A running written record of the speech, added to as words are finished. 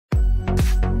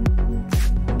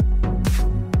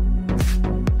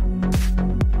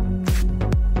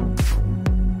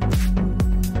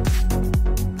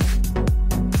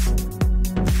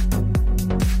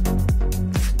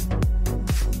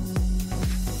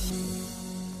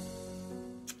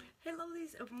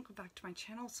and welcome back to my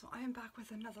channel. So I am back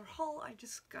with another haul. I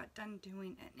just got done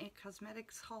doing an It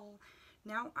Cosmetics haul.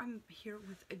 Now I'm here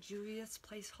with a Juvia's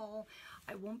Place haul.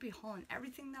 I won't be hauling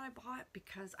everything that I bought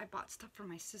because I bought stuff for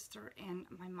my sister and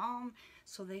my mom,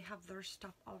 so they have their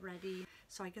stuff already.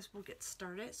 So I guess we'll get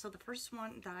started. So the first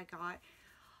one that I got,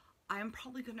 I'm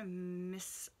probably gonna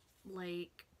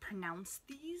pronounce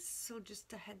these, so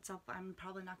just a heads up, I'm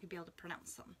probably not gonna be able to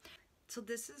pronounce them. So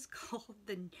this is called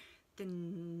the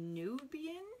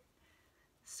Nubian.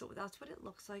 So that's what it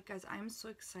looks like, guys. I'm so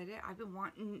excited. I've been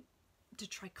wanting to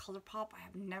try ColourPop. I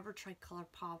have never tried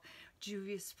ColourPop.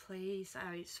 Juvia's Place.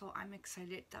 So I'm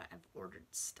excited that I've ordered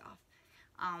stuff.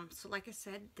 So like I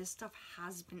said, this stuff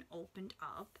has been opened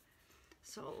up.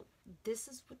 So this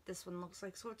is what this one looks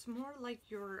like. So it's more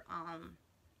like your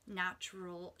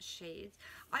natural shades.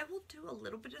 I will do a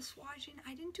little bit of swatching.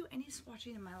 I didn't do any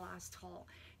swatching in my last haul.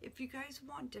 If you guys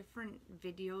want different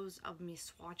videos of me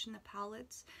swatching the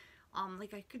palettes,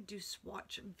 like I could do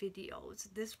swatch videos.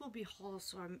 This will be haul,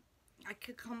 so I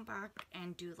could come back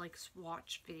and do like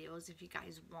swatch videos if you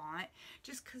guys want,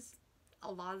 just because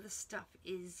a lot of the stuff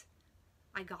is,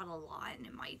 I got a lot and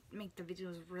it might make the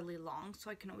videos really long,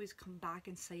 so I can always come back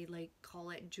and say, like,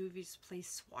 call it Juvia's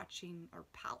Place swatching or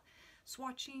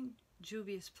swatching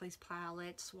Juvia's Place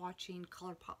palettes, swatching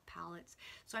ColourPop palettes.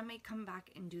 So I may come back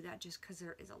and do that just because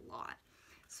there is a lot.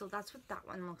 So that's what that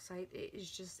one looks like. It is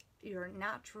just your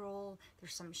natural,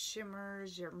 there's some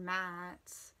shimmers, your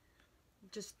mattes,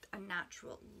 just a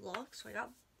natural look. So I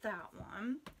got that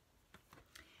one.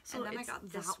 So and then I got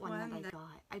this one that I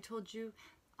got. I told you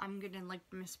I'm gonna like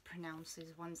mispronounce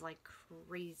these ones like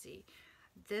crazy.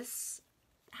 This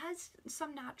has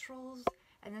some naturals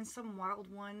and then some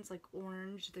wild ones like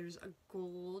orange. There's a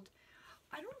gold.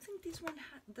 I don't think this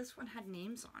one had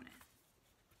names on it.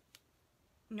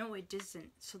 No, it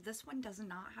doesn't. So this one does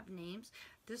not have names.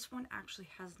 This one actually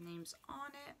has names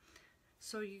on it.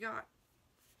 So you got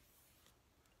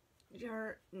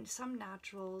some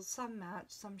naturals, some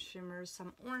matte, some shimmers,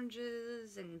 some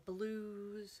oranges and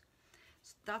blues.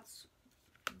 So that's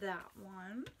that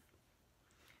one.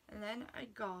 And then I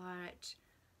got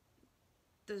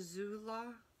the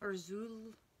Zulu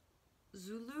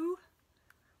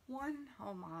one.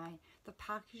 Oh my, the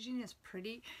packaging is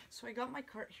pretty. So I got my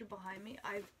cart here behind me.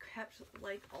 I've kept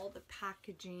like all the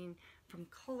packaging from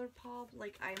ColourPop.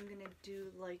 Like I'm gonna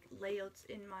do like layouts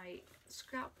in my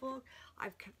scrapbook.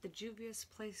 I've kept the Juvia's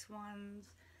Place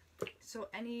ones. So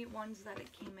any ones that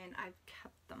it came in, I've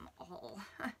kept them all.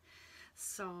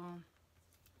 So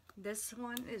this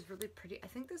one is really pretty. I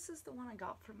think this is the one I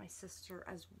got for my sister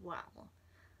as well.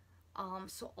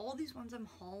 So all these ones I'm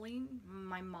hauling,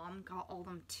 my mom got all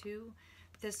them too.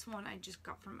 This one I just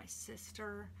got from my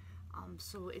sister.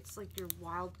 So it's like your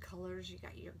wild colors. You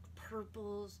got your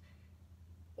purples,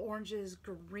 oranges,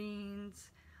 greens.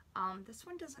 This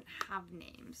one doesn't have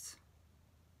names.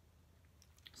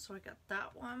 So I got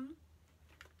that one.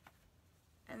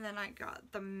 And then I got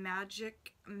the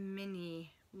Magic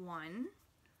Mini one.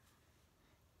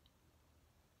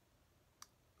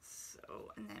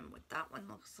 And then what that one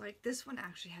looks like. This one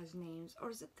actually has names. Or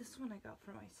is it this one I got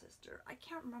for my sister? I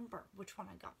can't remember which one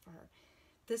I got for her.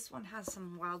 This one has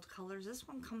some wild colors. This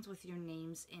one comes with your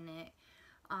names in it.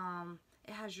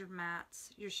 It has your mattes,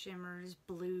 your shimmers,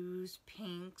 blues,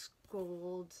 pinks,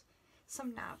 golds,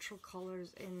 some natural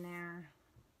colors in there.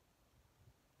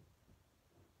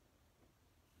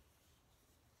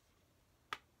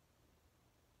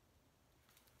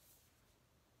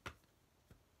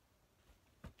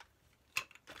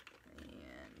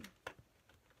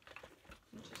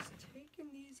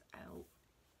 Out.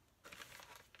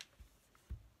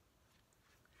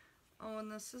 Oh,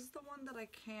 and this is the one that I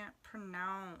can't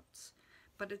pronounce,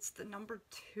 but it's the number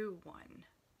 2 one.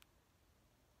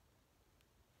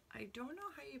 I don't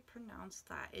know how you pronounce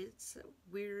that. It's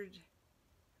weird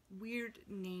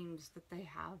names that they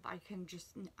have. I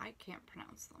can't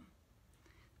pronounce them.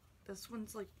 This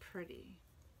one's like pretty.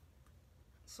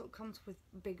 So it comes with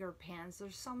bigger pans.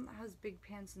 There's some that has big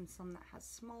pans and some that has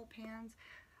small pans.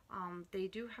 They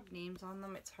do have names on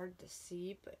them. It's hard to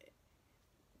see, but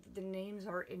the names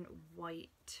are in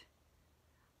white.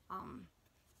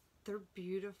 They're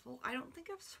beautiful. I don't think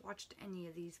I've swatched any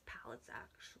of these palettes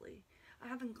actually. I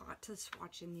haven't got to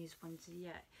swatching these ones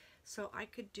yet. So I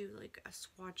could do like a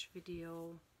swatch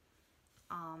video,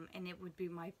 and it would be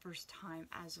my first time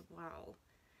as well.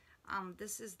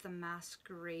 This is the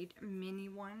Masquerade mini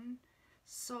one.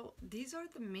 So these are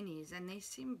the minis and they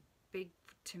seem big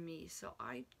to me, so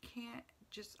I can't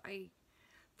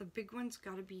the big one's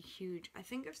gotta be huge. I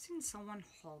think I've seen someone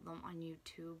haul them on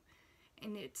YouTube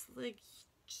and it's like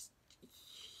just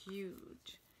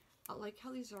huge. I like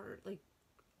how these are like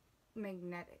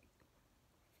magnetic.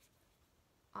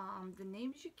 The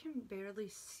names you can barely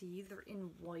see. They're in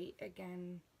white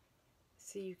again.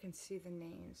 See, you can see the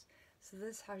names. So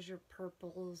this has your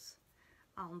purples,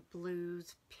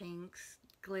 blues, pinks,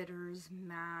 glitters,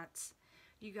 mattes.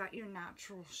 You got your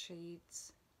natural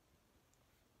shades.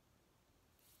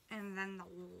 And then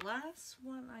the last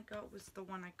one I got was the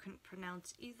one I couldn't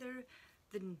pronounce either.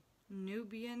 The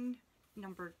Nubian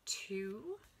number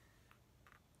 2.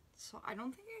 So I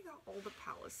don't think I got all the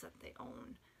palettes that they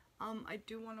own. I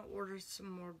do want to order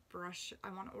some more brush. I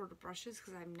want to order brushes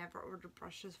because I've never ordered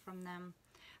brushes from them.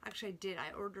 Actually, I did.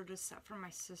 I ordered a set for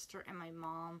my sister and my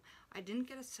mom. I didn't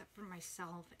get a set for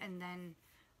myself, and then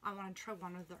I want to try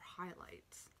one of their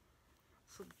highlights.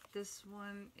 So this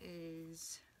one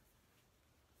is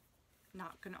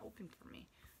not going to open for me.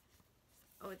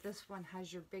 Oh, this one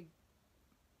has your big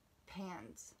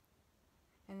pans,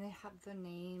 and they have the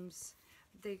names.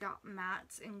 They got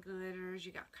mattes and glitters.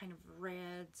 You got kind of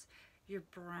reds, your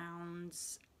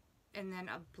browns, and then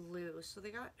a blue. So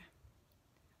they got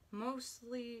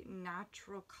mostly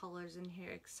natural colors in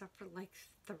here, except for like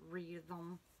 3 of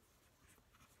them.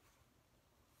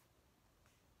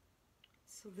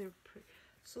 So they're pretty.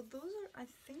 So those are, I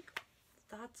think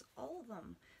that's all of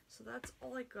them. So that's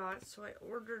all I got. So I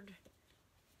ordered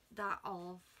that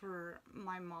all for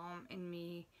my mom and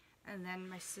me. And then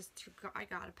my sister, I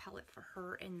got a palette for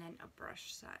her and then a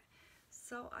brush set.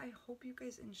 So I hope you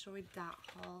guys enjoyed that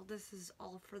haul. This is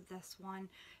all for this one.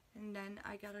 And then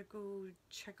I gotta go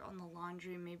check on the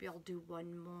laundry. Maybe I'll do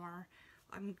one more.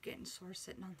 I'm getting sore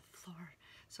sitting on the floor.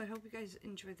 So I hope you guys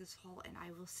enjoyed this haul, and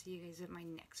I will see you guys in my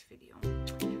next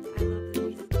video.